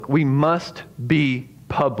We must be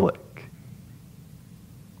public.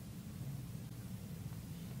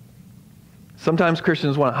 Sometimes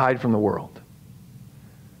Christians want to hide from the world.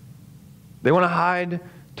 They want to hide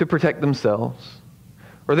to protect themselves,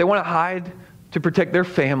 or they want to hide to protect their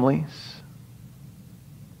families.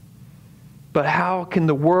 But how can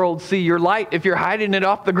the world see your light if you're hiding it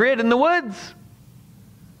off the grid in the woods?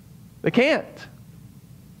 They can't.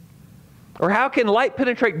 Or how can light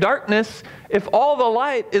penetrate darkness if all the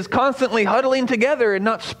light is constantly huddling together and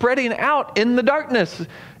not spreading out in the darkness?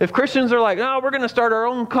 If Christians are like, no, we're going to start our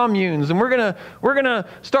own communes, and we're going to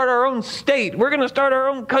start our own state, we're going to start our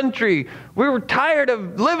own country, we're tired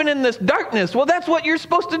of living in this darkness. Well, that's what you're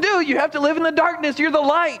supposed to do. You have to live in the darkness. You're the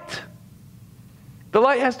light. The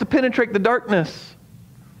light has to penetrate the darkness.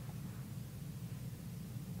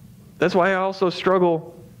 That's why I also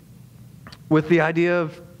struggle with the idea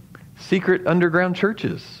of secret underground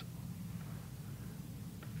churches.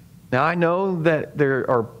 Now, I know that there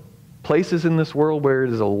are places in this world where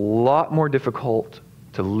it is a lot more difficult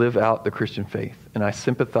to live out the Christian faith. And I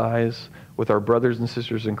sympathize with our brothers and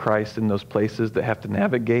sisters in Christ in those places that have to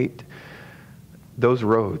navigate those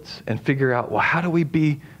roads and figure out, well, how do we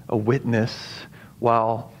be a witness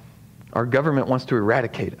while our government wants to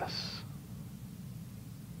eradicate us?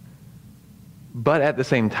 But at the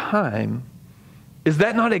same time, is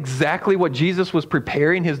that not exactly what Jesus was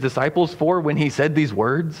preparing his disciples for when he said these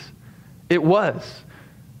words? It was.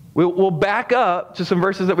 We'll back up to some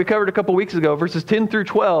verses that we covered a couple weeks ago, verses 10 through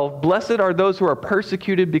 12. Blessed are those who are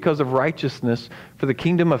persecuted because of righteousness, for the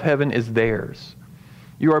kingdom of heaven is theirs.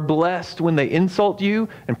 You are blessed when they insult you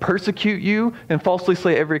and persecute you and falsely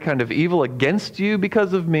say every kind of evil against you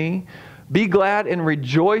because of me. Be glad and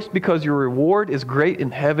rejoice, because your reward is great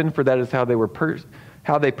in heaven, for that is how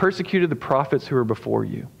they persecuted the prophets who were before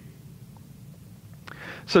you.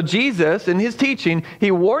 So Jesus, in his teaching,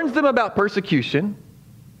 he warns them about persecution.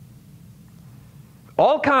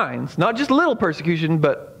 All kinds, not just little persecution,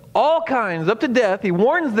 but all kinds, up to death. He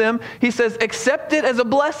warns them. He says, accept it as a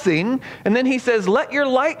blessing. And then he says, let your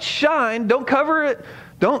light shine. Don't cover it.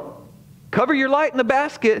 Don't cover your light in the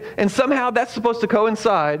basket. And somehow that's supposed to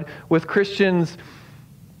coincide with Christians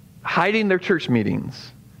hiding their church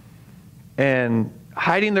meetings and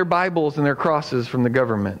hiding their Bibles and their crosses from the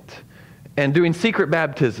government and doing secret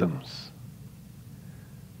baptisms.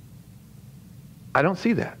 I don't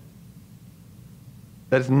see that.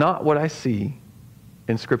 That is not what I see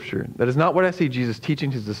in Scripture. That is not what I see Jesus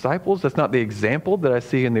teaching his disciples. That's not the example that I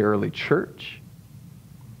see in the early church.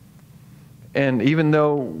 And even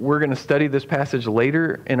though we're going to study this passage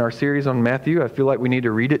later in our series on Matthew, I feel like we need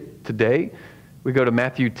to read it today. We go to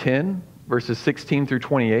Matthew 10, verses 16 through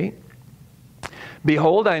 28.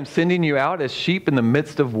 Behold, I am sending you out as sheep in the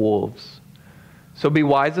midst of wolves. So be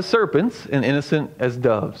wise as serpents and innocent as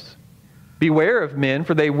doves. Beware of men,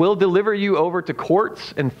 for they will deliver you over to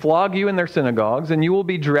courts and flog you in their synagogues, and you will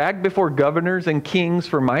be dragged before governors and kings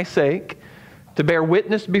for my sake, to bear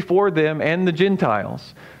witness before them and the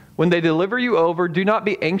Gentiles. When they deliver you over, do not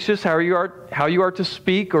be anxious how you are to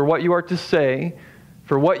speak or what you are to say,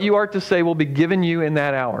 for what you are to say will be given you in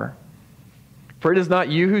that hour. For it is not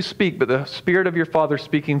you who speak, but the Spirit of your Father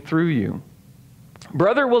speaking through you.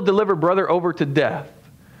 Brother will deliver brother over to death,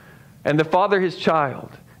 and the father his child.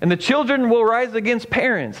 And the children will rise against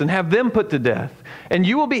parents and have them put to death. And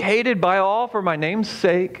you will be hated by all for my name's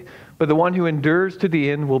sake, but the one who endures to the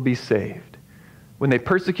end will be saved. When they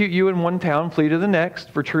persecute you in one town, flee to the next.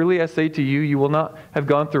 For truly I say to you, you will not have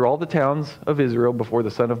gone through all the towns of Israel before the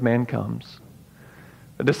Son of Man comes.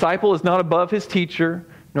 A disciple is not above his teacher,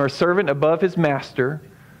 nor a servant above his master.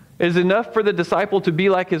 It is enough for the disciple to be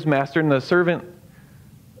like his master, and the servant,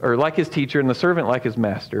 or like his teacher, and the servant like his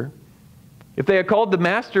master. If they had called the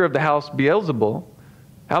master of the house Beelzebul,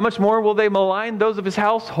 how much more will they malign those of his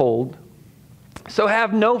household? So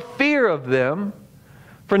have no fear of them,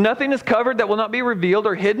 for nothing is covered that will not be revealed,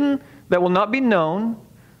 or hidden that will not be known.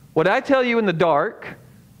 What I tell you in the dark,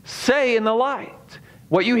 say in the light.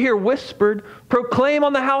 What you hear whispered, proclaim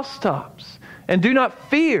on the housetops. And do not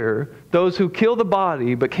fear those who kill the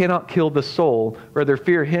body, but cannot kill the soul. Rather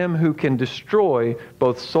fear him who can destroy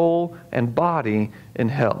both soul and body in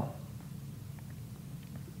hell.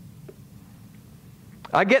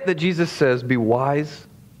 I get that Jesus says, be wise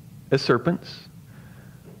as serpents.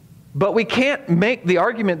 But we can't make the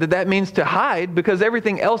argument that that means to hide, because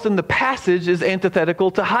everything else in the passage is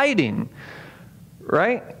antithetical to hiding.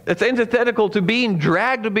 Right? It's antithetical to being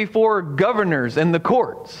dragged before governors and the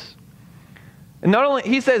courts. And not only,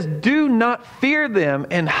 he says, do not fear them,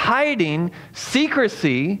 and hiding,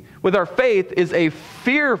 secrecy with our faith is a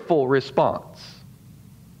fearful response.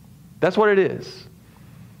 That's what it is.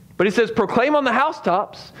 But he says, proclaim on the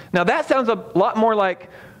housetops. Now that sounds a lot more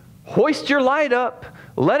like, hoist your light up,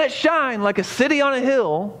 let it shine like a city on a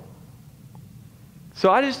hill.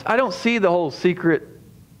 So I don't see the whole secret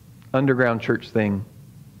underground church thing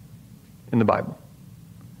in the Bible.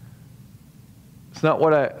 It's not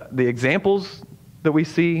what the examples that we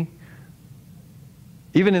see,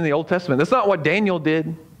 even in the Old Testament. That's not what Daniel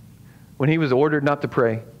did when he was ordered not to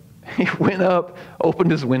pray. He went up,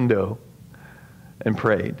 opened his window, and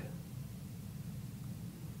prayed.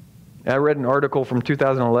 I read an article from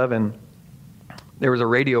 2011. There was a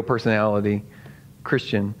radio personality,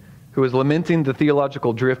 Christian, who was lamenting the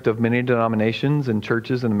theological drift of many denominations and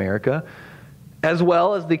churches in America, as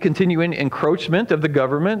well as the continuing encroachment of the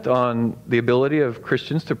government on the ability of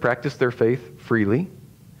Christians to practice their faith freely.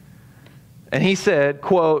 And he said,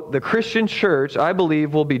 quote, the Christian church, I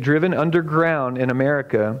believe, will be driven underground in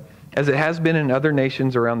America as it has been in other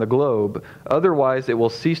nations around the globe. Otherwise, it will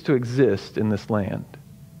cease to exist in this land.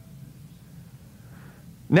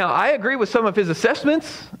 Now, I agree with some of his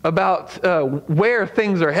assessments about where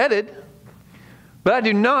things are headed, but I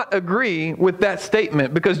do not agree with that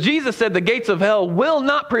statement because Jesus said the gates of hell will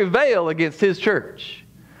not prevail against his church.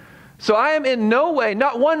 So I am in no way,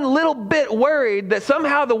 not one little bit worried that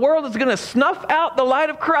somehow the world is going to snuff out the light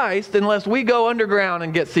of Christ unless we go underground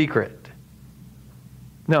and get secret.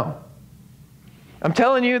 No. I'm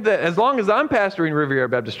telling you that as long as I'm pastoring Riviera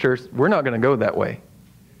Baptist Church, we're not going to go that way.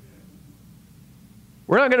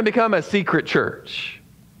 We're not going to become a secret church.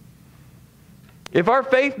 If our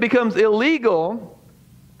faith becomes illegal,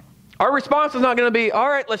 our response is not going to be, all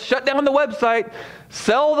right, let's shut down the website,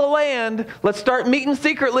 sell the land, let's start meeting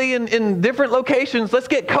secretly in different locations, let's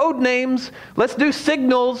get code names, let's do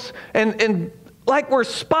signals, and like we're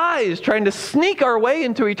spies trying to sneak our way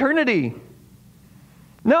into eternity.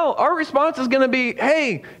 No, our response is going to be,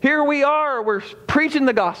 hey, here we are, we're preaching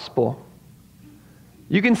the gospel.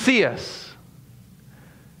 You can see us.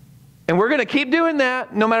 And we're going to keep doing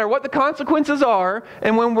that no matter what the consequences are.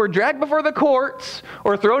 And when we're dragged before the courts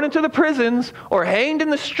or thrown into the prisons or hanged in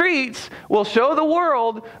the streets, we'll show the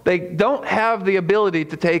world they don't have the ability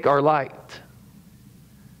to take our light.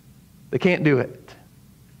 They can't do it.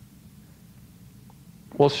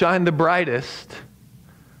 We'll shine the brightest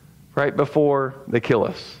right before they kill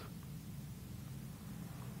us.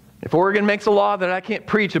 If Oregon makes a law that I can't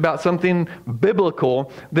preach about something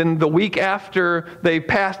biblical, then the week after they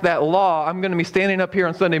pass that law, I'm going to be standing up here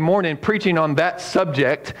on Sunday morning preaching on that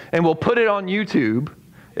subject, and we'll put it on YouTube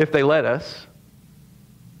if they let us.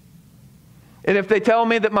 And if they tell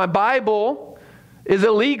me that my Bible is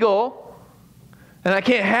illegal and I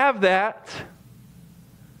can't have that,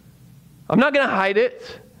 I'm not going to hide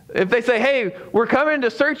it. If they say, hey, we're coming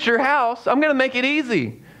to search your house, I'm going to make it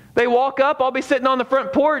easy. They walk up, I'll be sitting on the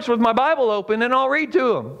front porch with my Bible open, and I'll read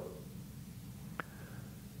to them.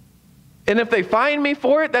 And if they find me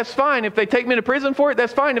for it, that's fine. If they take me to prison for it,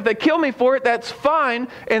 that's fine. If they kill me for it, that's fine.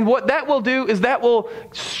 And what that will do is that will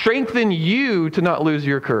strengthen you to not lose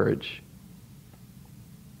your courage.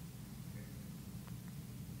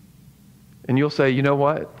 And you'll say, you know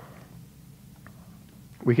what?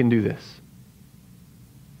 We can do this.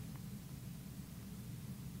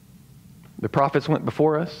 The prophets went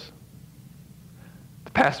before us.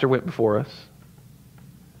 The pastor went before us.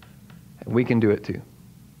 And we can do it too.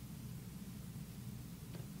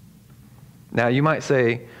 Now you might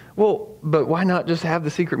say, well, but why not just have the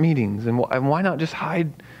secret meetings? And why not just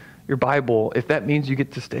hide your Bible if that means you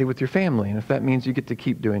get to stay with your family and if that means you get to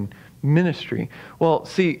keep doing ministry? Well,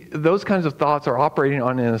 see, those kinds of thoughts are operating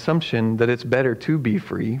on an assumption that it's better to be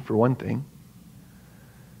free, for one thing.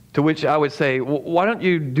 To which I would say, well, why don't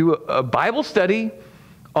you do a Bible study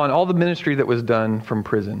on all the ministry that was done from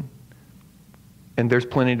prison? And there's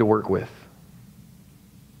plenty to work with.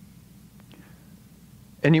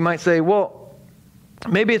 And you might say, well,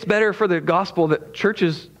 maybe it's better for the gospel that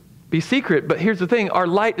churches be secret. But here's the thing. Our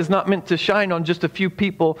light is not meant to shine on just a few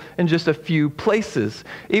people in just a few places.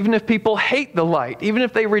 Even if people hate the light, even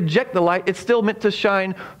if they reject the light, it's still meant to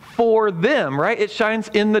shine for them, right? It shines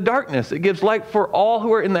in the darkness. It gives light for all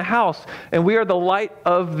who are in the house. And we are the light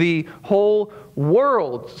of the whole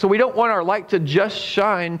world. So we don't want our light to just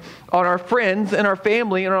shine on our friends and our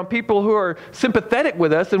family and on people who are sympathetic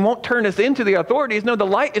with us and won't turn us into the authorities. No, the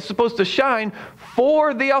light is supposed to shine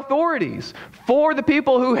for the authorities, for the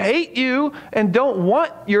people who hate you and don't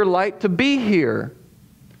want your light to be here.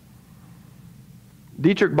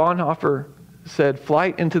 Dietrich Bonhoeffer said,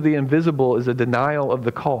 flight into the invisible is a denial of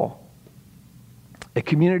the call. A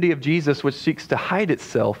community of Jesus which seeks to hide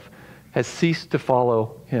itself has ceased to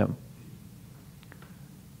follow him.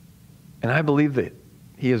 And I believe that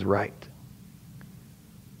he is right.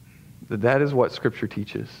 that is what Scripture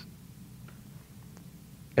teaches.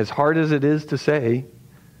 As hard as it is to say,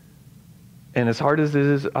 and as hard as it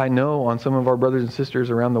is, I know, on some of our brothers and sisters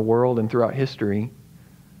around the world and throughout history,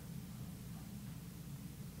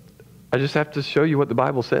 I just have to show you what the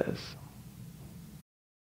Bible says.